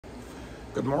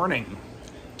Good morning.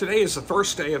 Today is the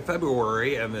first day of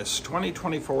February in this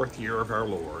 2024th year of our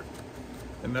Lord.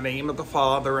 In the name of the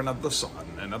Father, and of the Son,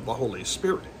 and of the Holy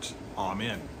Spirit.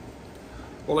 Amen.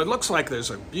 Well, it looks like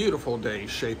there's a beautiful day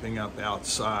shaping up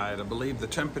outside. I believe the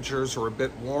temperatures are a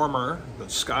bit warmer. The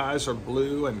skies are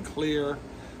blue and clear.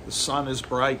 The sun is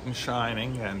bright and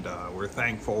shining, and we're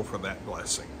thankful for that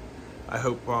blessing. I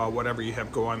hope whatever you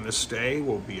have going this day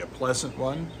will be a pleasant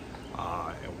one.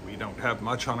 We don't have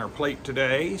much on our plate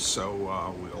today,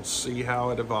 so we'll see how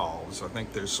it evolves. I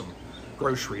think there's some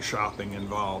grocery shopping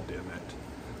involved in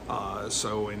it.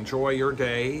 So enjoy your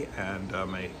day, and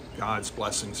may God's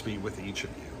blessings be with each of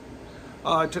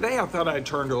you. Today I thought I'd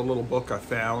turn to a little book I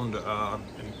found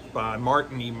by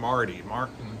Martin E. Marty.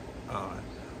 Martin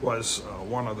was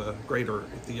one of the greater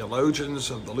theologians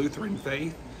of the Lutheran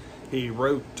faith. He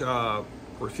wrote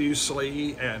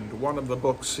profusely, and one of the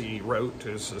books he wrote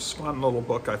is this fun little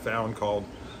book I found called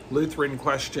Lutheran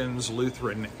Questions,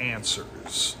 Lutheran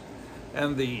Answers.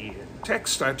 And the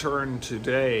text I turn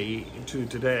today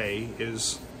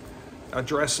is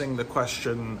addressing the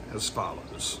question as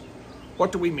follows.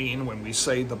 What do we mean when we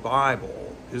say the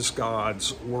Bible is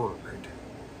God's Word?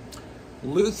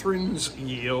 Lutherans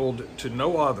yield to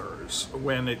no others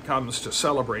when it comes to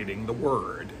celebrating the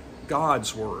Word,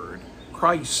 God's Word,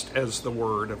 Christ as the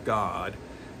Word of God,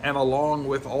 and along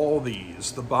with all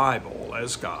these, the Bible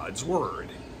as God's Word.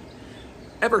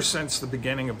 Ever since the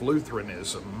beginning of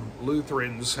Lutheranism,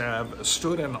 Lutherans have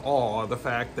stood in awe of the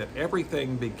fact that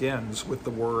everything begins with the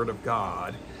Word of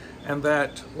God, and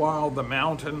that while the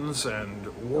mountains and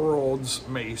worlds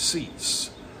may cease,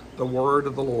 the Word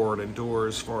of the Lord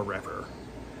endures forever.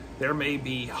 There may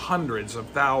be hundreds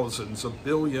of thousands of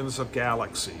billions of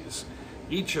galaxies,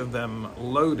 each of them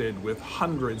loaded with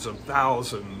hundreds of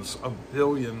thousands of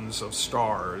billions of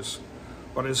stars.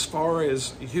 But as far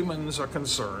as humans are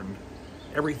concerned,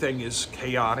 everything is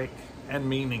chaotic and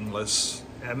meaningless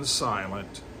and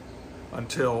silent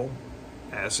until,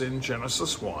 as in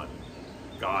Genesis 1,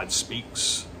 God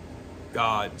speaks,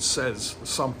 God says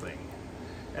something,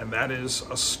 and that is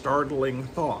a startling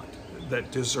thought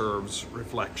that deserves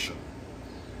reflection.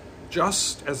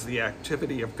 Just as the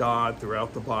activity of God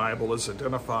throughout the Bible is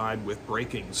identified with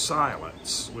breaking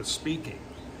silence, with speaking,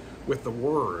 with the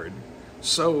Word,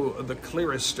 so the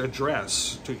clearest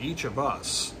address to each of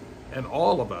us and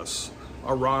all of us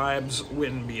arrives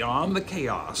when, beyond the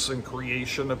chaos and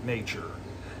creation of nature,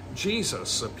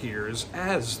 Jesus appears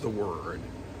as the Word,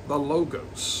 the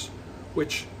Logos,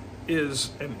 which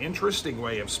is an interesting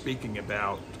way of speaking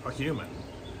about a human.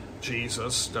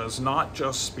 Jesus does not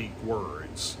just speak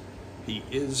words. He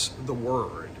is the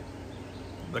Word,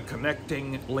 the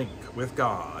connecting link with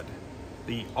God,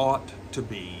 the ought to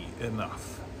be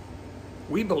enough.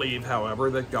 We believe, however,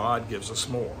 that God gives us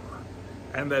more,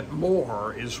 and that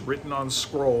more is written on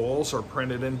scrolls or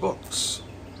printed in books.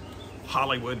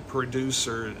 Hollywood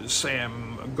producer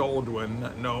Sam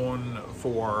Goldwyn, known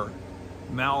for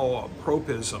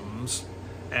malapropisms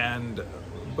and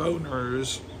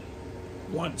boners,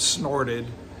 once snorted,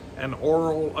 an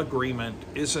oral agreement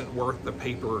isn't worth the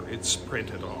paper it's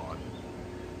printed on.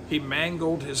 He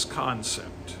mangled his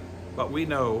concept, but we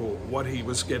know what he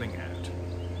was getting at.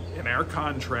 In our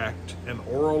contract, an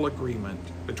oral agreement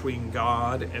between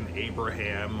God and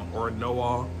Abraham or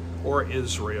Noah or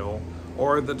Israel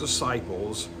or the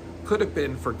disciples could have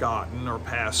been forgotten or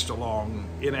passed along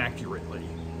inaccurately.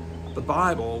 The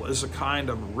Bible is a kind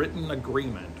of written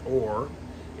agreement, or,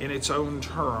 in its own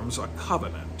terms, a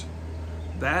covenant.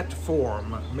 That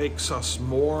form makes us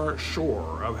more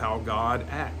sure of how God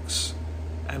acts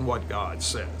and what God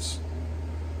says.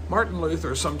 Martin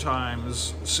Luther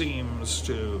sometimes seems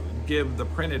to give the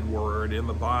printed word in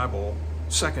the Bible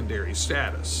secondary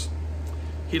status.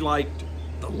 He liked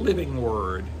the living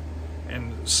word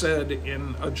and said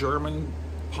in a German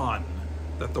pun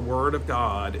that the Word of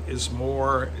God is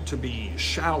more to be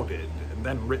shouted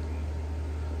than written.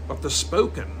 But the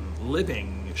spoken,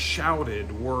 living,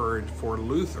 shouted word for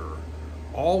Luther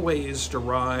always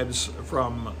derives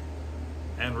from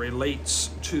and relates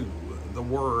to the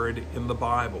Word in the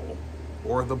Bible,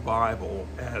 or the Bible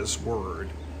as Word.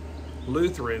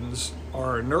 Lutherans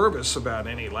are nervous about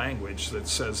any language that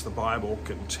says the Bible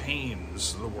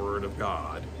contains the Word of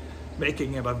God,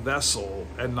 making it a vessel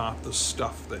and not the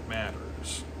stuff that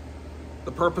matters.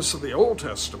 The purpose of the Old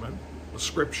Testament, the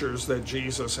scriptures that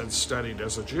Jesus had studied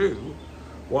as a Jew,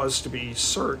 was to be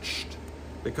searched,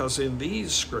 because in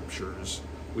these scriptures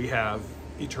we have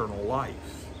eternal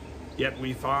life. Yet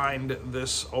we find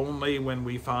this only when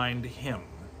we find Him.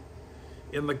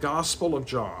 In the Gospel of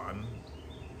John,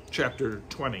 chapter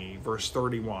 20, verse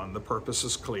 31, the purpose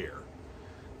is clear.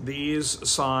 These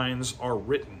signs are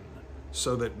written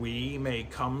so that we may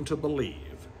come to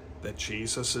believe that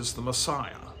Jesus is the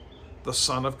Messiah, the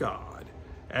Son of God,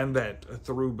 and that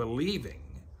through believing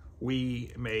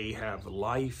we may have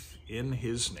life in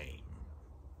his name.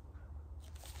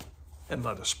 And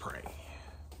let us pray.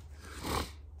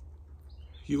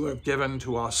 You have given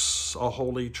to us a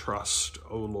holy trust,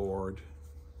 O Lord,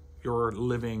 your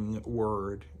living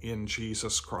word in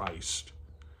Jesus Christ,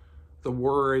 the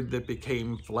word that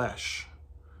became flesh,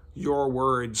 your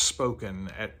word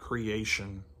spoken at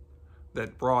creation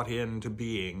that brought into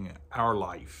being our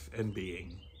life and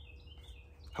being.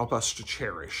 Help us to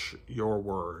cherish your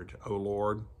word, O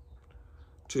Lord,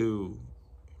 to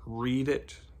read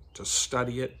it, to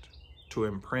study it, to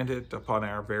imprint it upon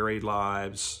our very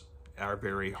lives, our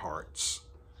very hearts,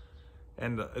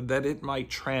 and that it might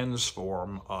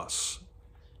transform us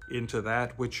into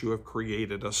that which you have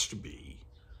created us to be,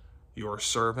 your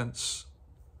servants,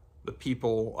 the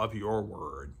people of your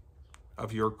word,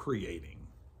 of your creating.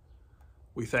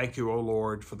 We thank you, O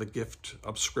Lord, for the gift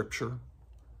of Scripture,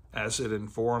 as it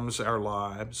informs our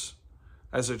lives,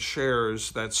 as it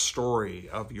shares that story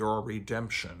of your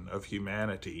redemption of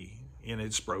humanity in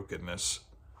its brokenness.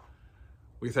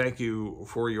 We thank you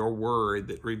for your word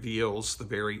that reveals the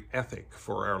very ethic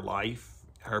for our life,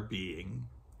 our being,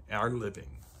 our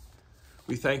living.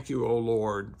 We thank you, O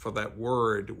Lord, for that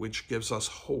word which gives us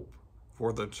hope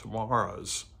for the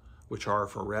tomorrows which are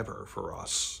forever for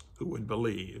us who would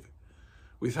believe.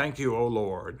 We thank you, O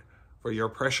Lord, for your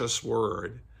precious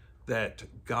word that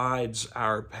guides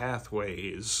our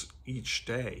pathways each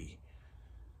day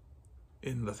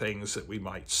in the things that we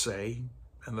might say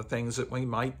and the things that we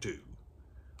might do,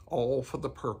 all for the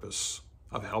purpose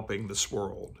of helping this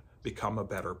world become a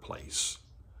better place.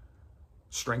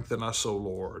 Strengthen us, O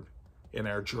Lord, in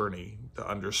our journey to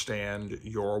understand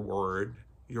your word,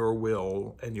 your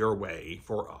will, and your way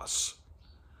for us.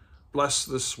 Bless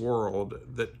this world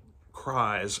that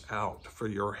cries out for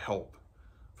your help,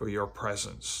 for your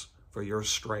presence, for your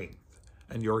strength,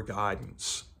 and your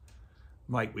guidance.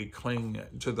 Might we cling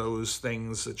to those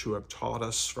things that you have taught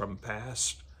us from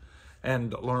past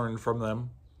and learn from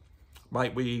them.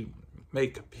 Might we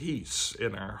make peace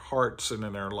in our hearts and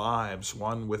in our lives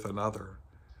one with another.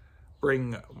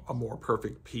 Bring a more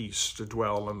perfect peace to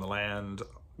dwell in the land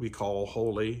we call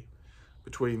holy,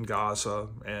 between Gaza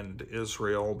and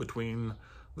Israel, between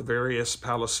the various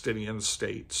Palestinian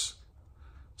states.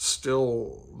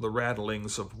 Still the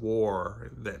rattlings of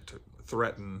war that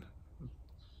threaten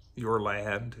your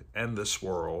land and this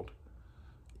world.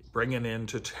 Bring an end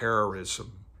to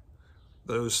terrorism,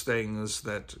 those things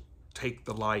that take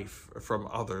the life from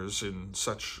others in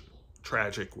such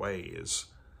tragic ways,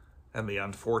 and the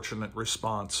unfortunate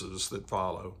responses that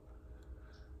follow.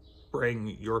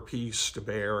 Bring your peace to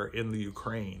bear in the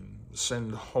Ukraine.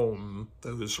 Send home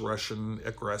those Russian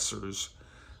aggressors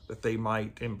that they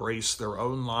might embrace their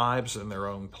own lives in their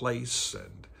own place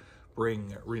and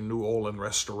bring renewal and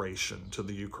restoration to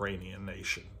the Ukrainian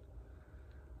nation.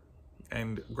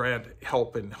 And grant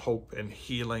help and hope and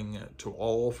healing to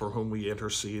all for whom we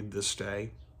intercede this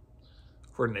day,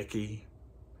 for Nikki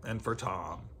and for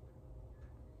Tom,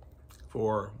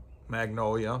 for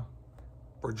Magnolia,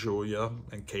 for Julia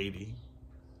and Katie,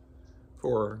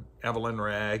 for Evelyn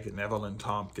Ragg and Evelyn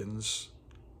Tompkins,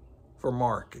 for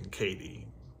Mark and Katie,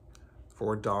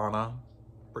 for Donna,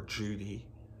 for Judy,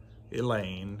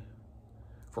 Elaine,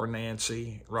 for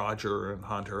Nancy, Roger, and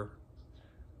Hunter,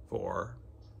 for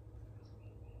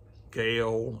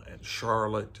Gail and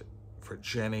Charlotte, for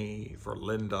Jenny, for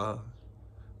Linda,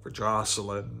 for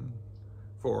Jocelyn,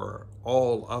 for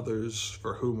all others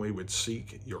for whom we would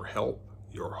seek your help,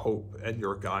 your hope, and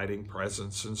your guiding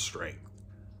presence and strength.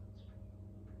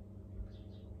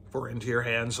 For into your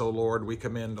hands, O Lord, we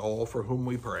commend all for whom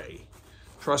we pray,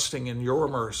 trusting in your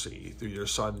mercy through your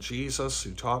Son Jesus,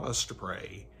 who taught us to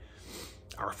pray.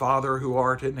 Our Father, who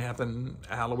art in heaven,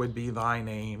 hallowed be thy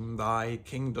name. Thy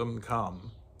kingdom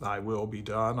come, thy will be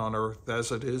done on earth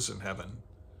as it is in heaven.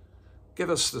 Give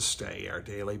us this day our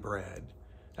daily bread,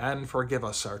 and forgive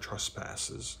us our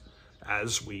trespasses,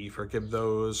 as we forgive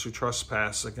those who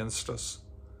trespass against us.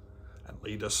 And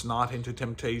lead us not into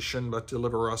temptation, but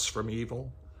deliver us from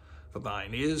evil. For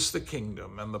thine is the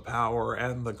kingdom, and the power,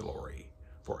 and the glory,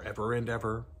 forever and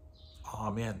ever.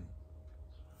 Amen.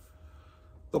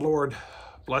 The Lord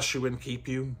bless you and keep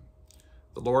you.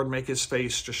 The Lord make his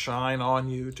face to shine on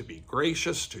you, to be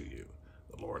gracious to you.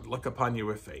 The Lord look upon you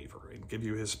with favor and give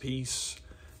you his peace.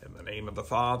 In the name of the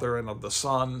Father, and of the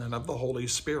Son, and of the Holy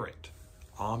Spirit.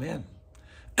 Amen.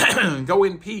 Go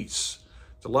in peace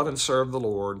to love and serve the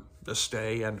Lord this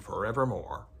day and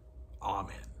forevermore.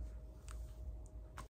 Amen.